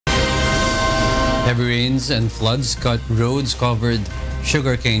Heavy rains and floods cut roads, covered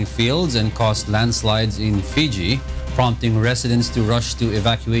sugarcane fields, and caused landslides in Fiji, prompting residents to rush to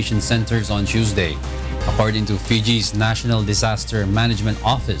evacuation centers on Tuesday. According to Fiji's National Disaster Management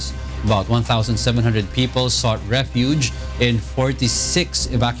Office, about 1,700 people sought refuge in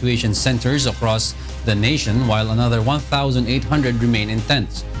 46 evacuation centers across the nation, while another 1,800 remain in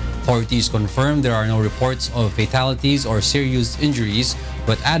tents. Authorities confirmed there are no reports of fatalities or serious injuries,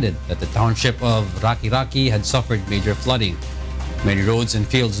 but added that the township of Raki had suffered major flooding. Many roads and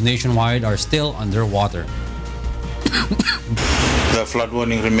fields nationwide are still underwater. The flood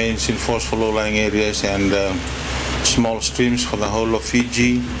warning remains in force for low-lying areas and small streams for the whole of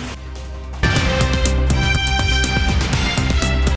Fiji.